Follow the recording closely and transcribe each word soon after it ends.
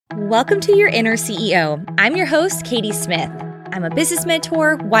Welcome to Your Inner CEO. I'm your host, Katie Smith. I'm a business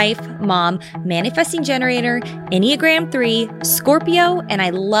mentor, wife, mom, manifesting generator, Enneagram 3, Scorpio, and I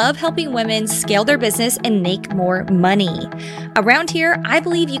love helping women scale their business and make more money. Around here, I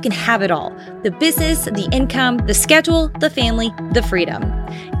believe you can have it all: the business, the income, the schedule, the family, the freedom.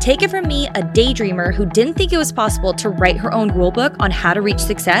 Take it from me, a daydreamer who didn't think it was possible to write her own rulebook on how to reach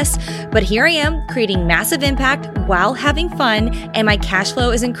success, but here I am creating massive impact while having fun, and my cash flow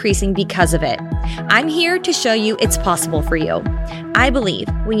is increasing because of it. I'm here to show you it's possible for you. I believe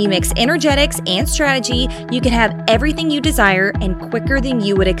when you mix energetics and strategy, you can have everything you desire and quicker than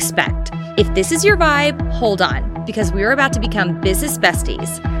you would expect. If this is your vibe, hold on, because we're about to become business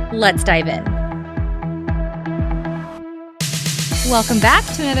besties. Let's dive in. Welcome back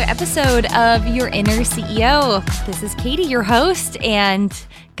to another episode of Your Inner CEO. This is Katie, your host, and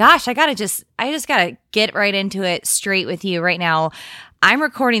gosh, I just gotta get right into it straight with you right now. I'm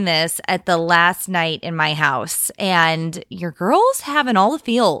recording this at the last night in my house, and your girl's having all the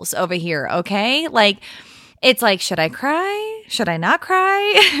feels over here, okay? It's like, should I cry? Should I not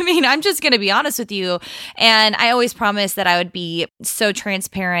cry? I mean, I'm just going to be honest with you. And I always promised that I would be so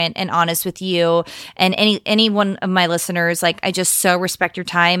transparent and honest with you and any one of my listeners. I just so respect your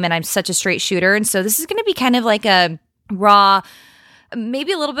time, and I'm such a straight shooter. And so this is going to be kind of like a raw,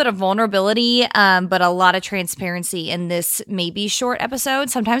 maybe a little bit of vulnerability, but a lot of transparency in this maybe short episode.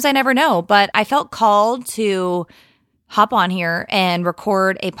 Sometimes I never know, but I felt called to hop on here and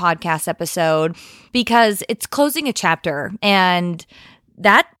record a podcast episode because it's closing a chapter, and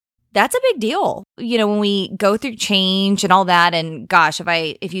that's a big deal. You know, when we go through change and all that, and gosh,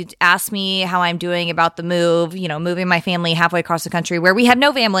 if you ask me how I'm doing about the move, moving my family halfway across the country where we have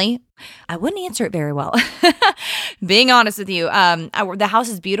no family, I wouldn't answer it very well. Being honest with you, the house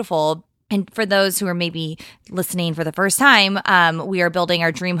is beautiful. And for those who are maybe listening for the first time, we are building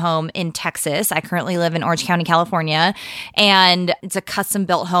our dream home in Texas. I currently live in Orange County, California, and it's a custom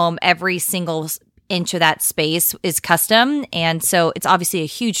built home. Every single inch of that space is custom. And so it's obviously a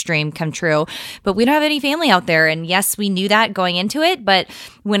huge dream come true, but we don't have any family out there. And yes, we knew that going into it, but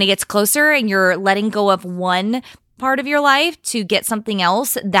when it gets closer and you're letting go of one part of your life to get something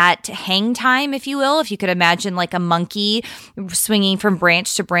else, that hang time, if you will, if you could imagine like a monkey swinging from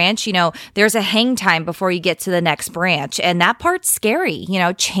branch to branch, there's a hang time before you get to the next branch. And that part's scary,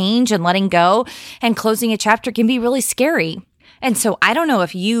 change and letting go and closing a chapter can be really scary. And so I don't know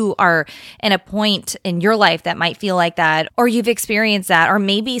if you are in a point in your life that might feel like that, or you've experienced that, or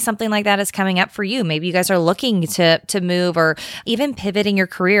maybe something like that is coming up for you. Maybe you guys are looking to move or even pivot in your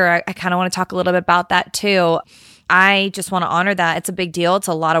career. I kind of want to talk a little bit about that too. I just want to honor that. It's a big deal. It's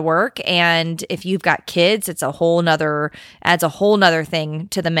a lot of work. And if you've got kids, adds a whole nother thing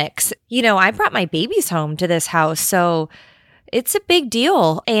to the mix. I brought my babies home to this house. So it's a big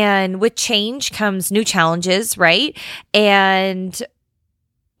deal. And with change comes new challenges, right? And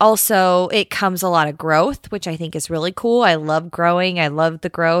also it comes a lot of growth, which I think is really cool. I love growing. I love the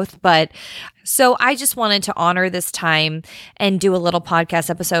growth. But so I just wanted to honor this time and do a little podcast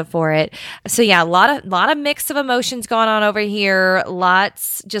episode for it. So yeah, a lot of mix of emotions going on over here.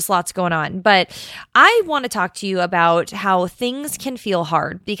 Lots going on. But I want to talk to you about how things can feel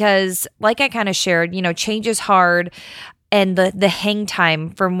hard because like I kind of shared, change is hard. And the hang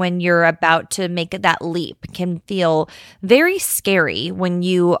time from when you're about to make that leap can feel very scary when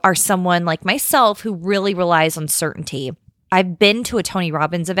you are someone like myself who really relies on certainty. I've been to a Tony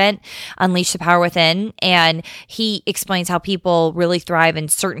Robbins event, Unleash the Power Within, and he explains how people really thrive in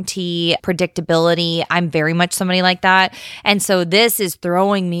certainty, predictability. I'm very much somebody like that. And so this is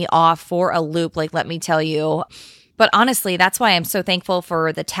throwing me off for a loop, let me tell you. But honestly, that's why I'm so thankful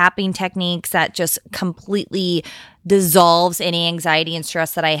for the tapping techniques that just completely dissolves any anxiety and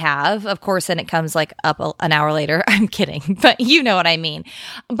stress that I have. Of course, then it comes up an hour later. I'm kidding, but you know what I mean.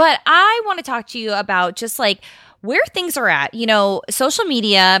 But I want to talk to you about just where things are at. Social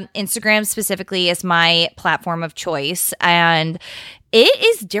media, Instagram specifically, is my platform of choice, and it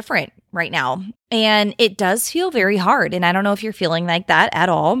is different right now. And it does feel very hard. And I don't know if you're feeling like that at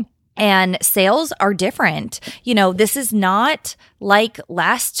all. And sales are different. This is not like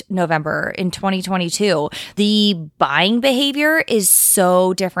last November in 2022. The buying behavior is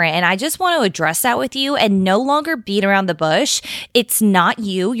so different. And I just want to address that with you and no longer beat around the bush. It's not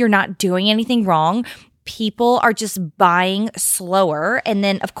you. You're not doing anything wrong. People are just buying slower. And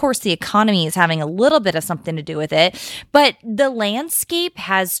then, of course, the economy is having a little bit of something to do with it. But the landscape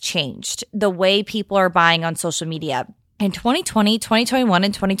has changed. The way people are buying on social media. In 2020, 2021,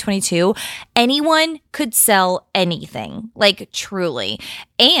 and 2022, anyone could sell anything, truly.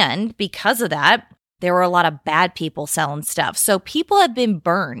 And because of that, there were a lot of bad people selling stuff. So people have been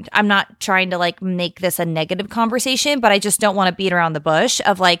burned. I'm not trying to like make this a negative conversation, but I just don't want to beat around the bush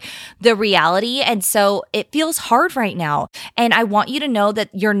of like the reality. And so it feels hard right now. And I want you to know that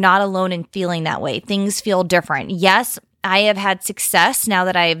you're not alone in feeling that way. Things feel different. Yes, I have had success now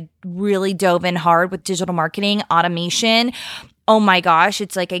that I've really dove in hard with digital marketing, automation. Oh my gosh,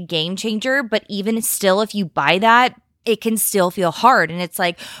 it's like a game changer. But even still, if you buy that, it can still feel hard. And it's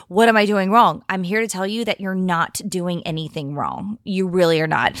like, what am I doing wrong? I'm here to tell you that you're not doing anything wrong. You really are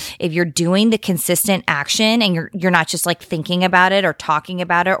not. If you're doing the consistent action and you're not just like thinking about it or talking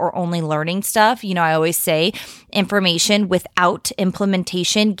about it or only learning stuff, I always say information without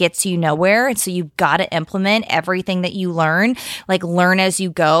implementation gets you nowhere. And so you've got to implement everything that you learn, like learn as you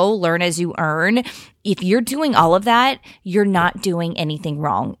go, learn as you earn. If you're doing all of that, you're not doing anything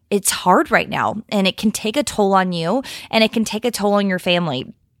wrong. It's hard right now, and it can take a toll on you, and it can take a toll on your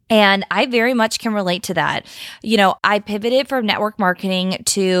family. And I very much can relate to that. I pivoted from network marketing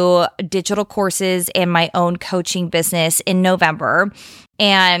to digital courses and my own coaching business in November.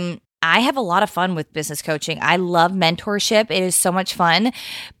 And I have a lot of fun with business coaching. I love mentorship. It is so much fun.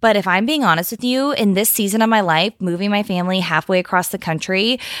 But if I'm being honest with you, in this season of my life, moving my family halfway across the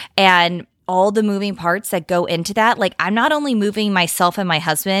country and all the moving parts that go into that. Like, I'm not only moving myself and my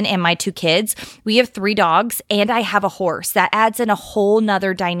husband and my 2 kids, we have 3 dogs and I have a horse. That adds in a whole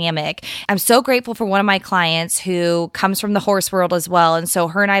nother dynamic. I'm so grateful for one of my clients who comes from the horse world as well. And so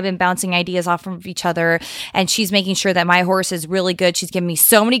her and I have been bouncing ideas off of each other, and she's making sure that my horse is really good. She's giving me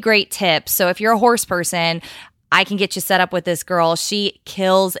so many great tips. So if you're a horse person, I can get you set up with this girl. She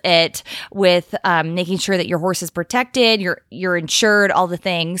kills it with making sure that your horse is protected, you're insured, all the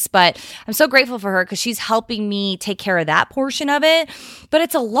things. But I'm so grateful for her because she's helping me take care of that portion of it. But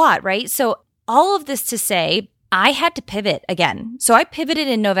it's a lot, right? So all of this to say, I had to pivot again. So I pivoted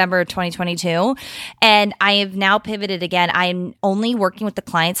in November of 2022, and I have now pivoted again. I'm only working with the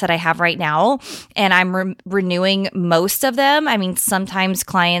clients that I have right now, and I'm renewing most of them. I mean, sometimes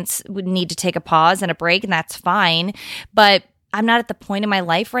clients would need to take a pause and a break, and that's fine. But I'm not at the point in my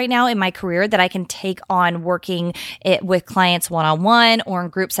life right now in my career that I can take on working it with clients one-on-one or in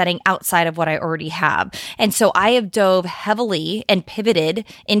group setting outside of what I already have. And so I have dove heavily and pivoted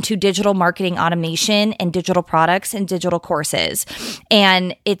into digital marketing automation and digital products and digital courses.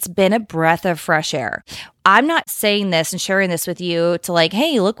 And it's been a breath of fresh air. I'm not saying this and sharing this with you to like,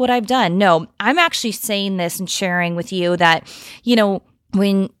 hey, look what I've done. No, I'm actually saying this and sharing with you that,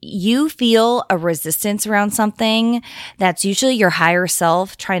 when you feel a resistance around something, that's usually your higher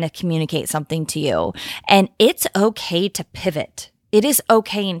self trying to communicate something to you. And it's okay to pivot. It is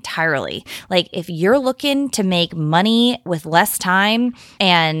okay entirely. Like, if you're looking to make money with less time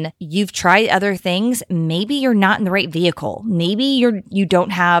and you've tried other things, maybe you're not in the right vehicle. Maybe you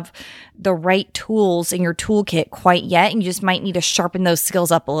don't have the right tools in your toolkit quite yet, and you just might need to sharpen those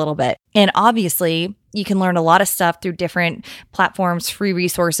skills up a little bit. And obviously, you can learn a lot of stuff through different platforms, free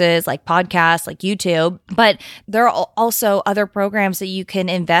resources like podcasts, like YouTube. But there are also other programs that you can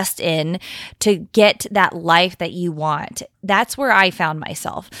invest in to get that life that you want. That's where I found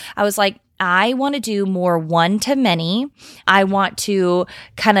myself. I was like, I want to do more one-to-many. I want to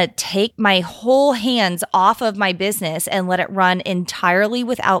kind of take my whole hands off of my business and let it run entirely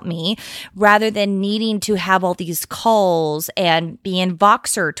without me, rather than needing to have all these calls and be in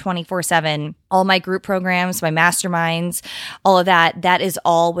Voxer 24/7. All my group programs, my masterminds, all of that is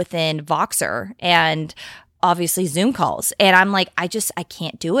all within Voxer and obviously Zoom calls. And I'm like, I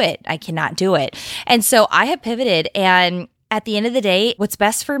can't do it. I cannot do it. And so I have pivoted, and at the end of the day, what's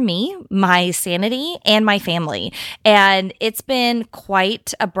best for me, my sanity and my family. And it's been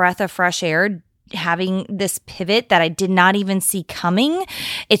quite a breath of fresh air having this pivot that I did not even see coming.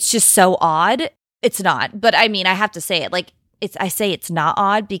 It's just so odd. It's not, but I mean, I have to say it. Like, I say it's not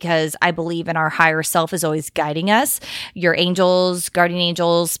odd because I believe in our higher self is always guiding us. Your angels, guardian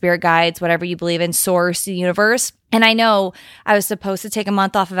angels, spirit guides, whatever you believe in, source, the universe. And I know I was supposed to take a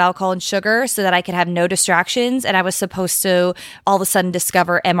month off of alcohol and sugar so that I could have no distractions. And I was supposed to all of a sudden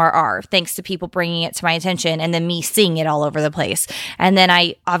discover MRR, thanks to people bringing it to my attention and then me seeing it all over the place. And then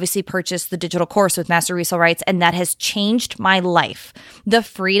I obviously purchased the digital course with Master Resell Rights, and that has changed my life. The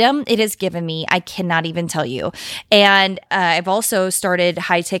freedom it has given me, I cannot even tell you. And I've also started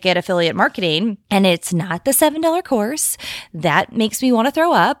high ticket affiliate marketing, and it's not the $7 course. That makes me want to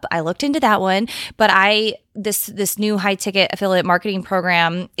throw up. I looked into that one, but I this new high ticket affiliate marketing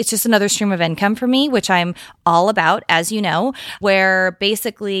program, it's just another stream of income for me, which I'm all about, as you know, where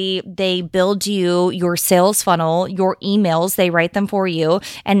basically they build you your sales funnel, your emails, they write them for you,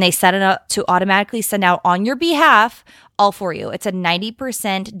 and they set it up to automatically send out on your behalf all for you. It's a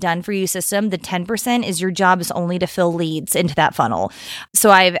 90% done for you system. The 10% is your job is only to fill leads into that funnel. So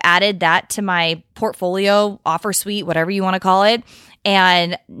I've added that to my portfolio, offer suite, whatever you want to call it.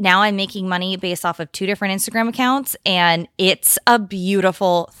 And now I'm making money based off of 2 different Instagram accounts. And it's a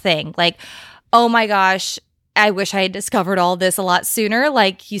beautiful thing. Like, oh my gosh, I wish I had discovered all this a lot sooner.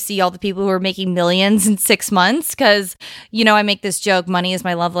 Like you see all the people who are making millions in 6 months because, I make this joke, money is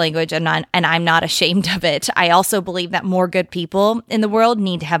my love language, and I'm not ashamed of it. I also believe that more good people in the world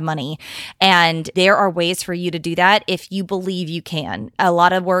need to have money. And there are ways for you to do that if you believe you can. A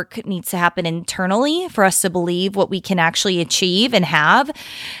lot of work needs to happen internally for us to believe what we can actually achieve and have.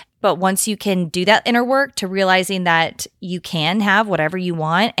 But once you can do that inner work to realizing that you can have whatever you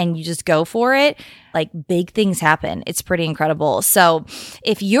want and you just go for it, like big things happen. It's pretty incredible. So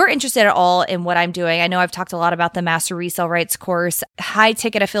if you're interested at all in what I'm doing, I know I've talked a lot about the Master Resell Rights course, high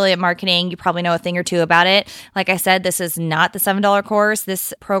ticket affiliate marketing. You probably know a thing or two about it. Like I said, this is not the $7 course.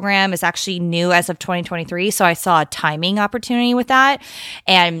 This program is actually new as of 2023. So I saw a timing opportunity with that.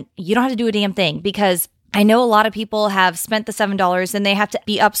 And you don't have to do a damn thing because I know a lot of people have spent the $7 and they have to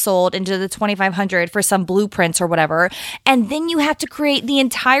be upsold into the $2,500 for some blueprints or whatever. And then you have to create the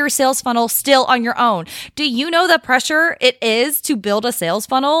entire sales funnel still on your own. Do you know the pressure it is to build a sales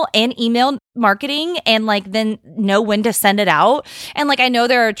funnel and email marketing and then know when to send it out? And I know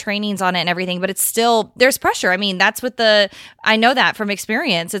there are trainings on it and everything, but it's still, there's pressure. I mean, that's what I know that from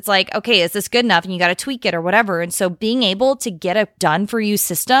experience. It's like, okay, is this good enough? And you got to tweak it or whatever. And so being able to get a done for you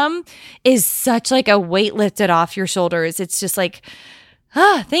system is such a weight lifted off your shoulders. It's just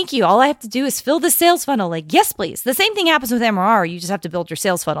thank you. All I have to do is fill the sales funnel. Yes, please. The same thing happens with MRR. You just have to build your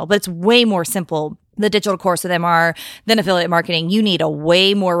sales funnel, but it's way more simple. The digital course with MR than affiliate marketing. You need a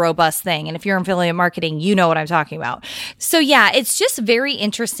way more robust thing. And if you're in affiliate marketing, you know what I'm talking about. So yeah, it's just very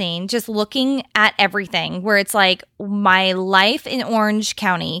interesting just looking at everything where it's like my life in Orange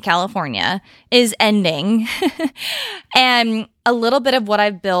County, California is ending. And a little bit of what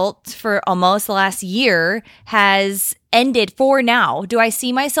I've built for almost the last year has ended for now. Do I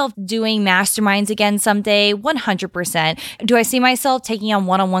see myself doing masterminds again someday? 100%. Do I see myself taking on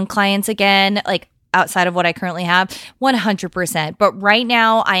one-on-one clients again? Outside of what I currently have, 100%. But right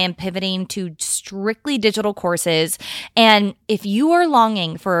now I am pivoting to strictly digital courses. And if you are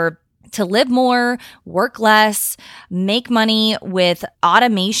longing to live more, work less, make money with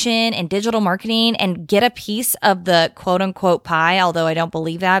automation and digital marketing and get a piece of the quote unquote pie, although I don't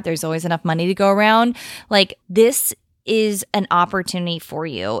believe that, there's always enough money to go around. This is an opportunity for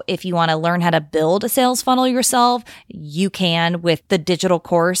you. If you want to learn how to build a sales funnel yourself, you can with the digital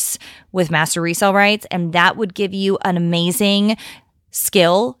course with Master Resell Rights. And that would give you an amazing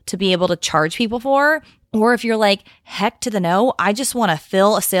skill to be able to charge people for. Or if you're heck to the no, I just want to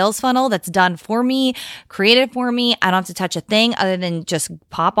fill a sales funnel that's done for me, created for me. I don't have to touch a thing other than just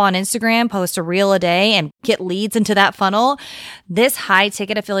pop on Instagram, post a reel a day and get leads into that funnel. This high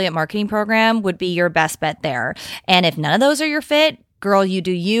ticket affiliate marketing program would be your best bet there. And if none of those are your fit, girl, you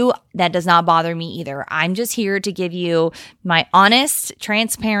do you. That does not bother me either. I'm just here to give you my honest,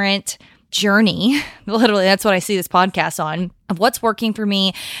 transparent journey. Literally, that's what I see this podcast on, of what's working for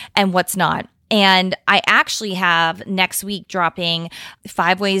me and what's not. And I actually have next week dropping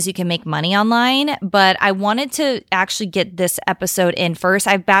 5 ways you can make money online, but I wanted to actually get this episode in first.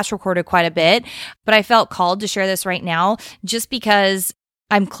 I've batch recorded quite a bit, but I felt called to share this right now just because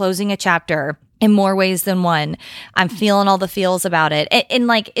I'm closing a chapter in more ways than one. I'm feeling all the feels about it. And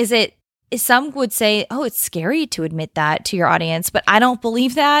some would say, oh, it's scary to admit that to your audience, but I don't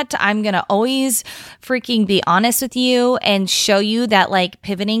believe that. I'm going to always freaking be honest with you and show you that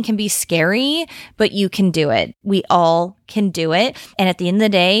pivoting can be scary, but you can do it. We all can do it. And at the end of the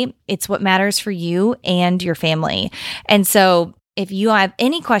day, it's what matters for you and your family. And so if you have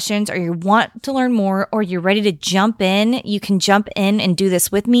any questions or you want to learn more or you're ready to jump in, you can jump in and do this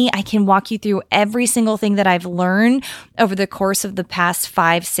with me. I can walk you through every single thing that I've learned over the course of the past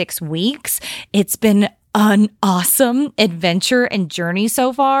 5-6 weeks. It's been an awesome adventure and journey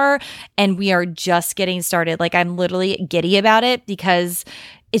so far, and we are just getting started. I'm literally giddy about it because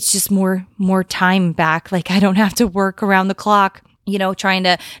it's just more time back. I don't have to work around the clock trying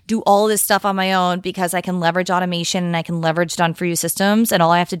to do all this stuff on my own because I can leverage automation and I can leverage done for you systems. And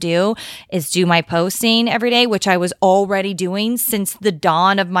all I have to do is do my posting every day, which I was already doing since the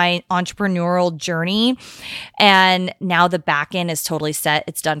dawn of my entrepreneurial journey. And now the back end is totally set.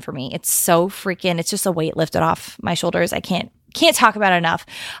 It's done for me. It's so it's just a weight lifted off my shoulders. I can't talk about it enough.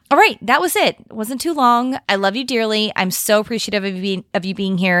 All right, that was it. It wasn't too long. I love you dearly. I'm so appreciative of you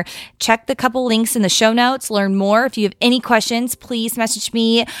being here. Check the couple links in the show notes. Learn more. If you have any questions, please message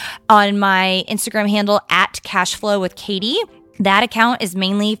me on my Instagram handle at cashflowwithkatie. That account is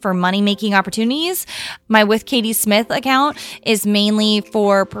mainly for money-making opportunities. My With Katie Smith account is mainly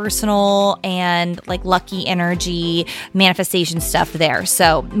for personal and like lucky energy manifestation stuff there.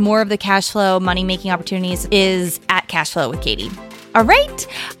 So more of the cash flow, money-making opportunities is at Cashflow with Katie. All right.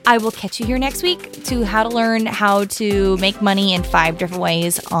 I will catch you here next week to how to learn how to make money in 5 different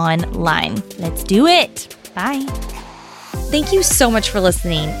ways online. Let's do it. Bye. Thank you so much for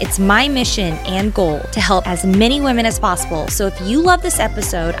listening. It's my mission and goal to help as many women as possible. So if you love this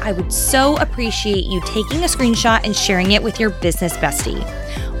episode, I would so appreciate you taking a screenshot and sharing it with your business bestie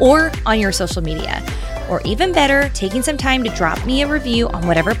or on your social media. Or even better, taking some time to drop me a review on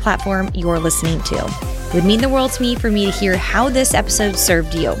whatever platform you're listening to. It would mean the world to me for me to hear how this episode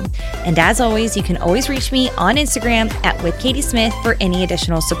served you. And as always, you can always reach me on Instagram at WithKatieSmith for any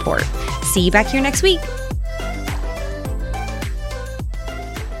additional support. See you back here next week.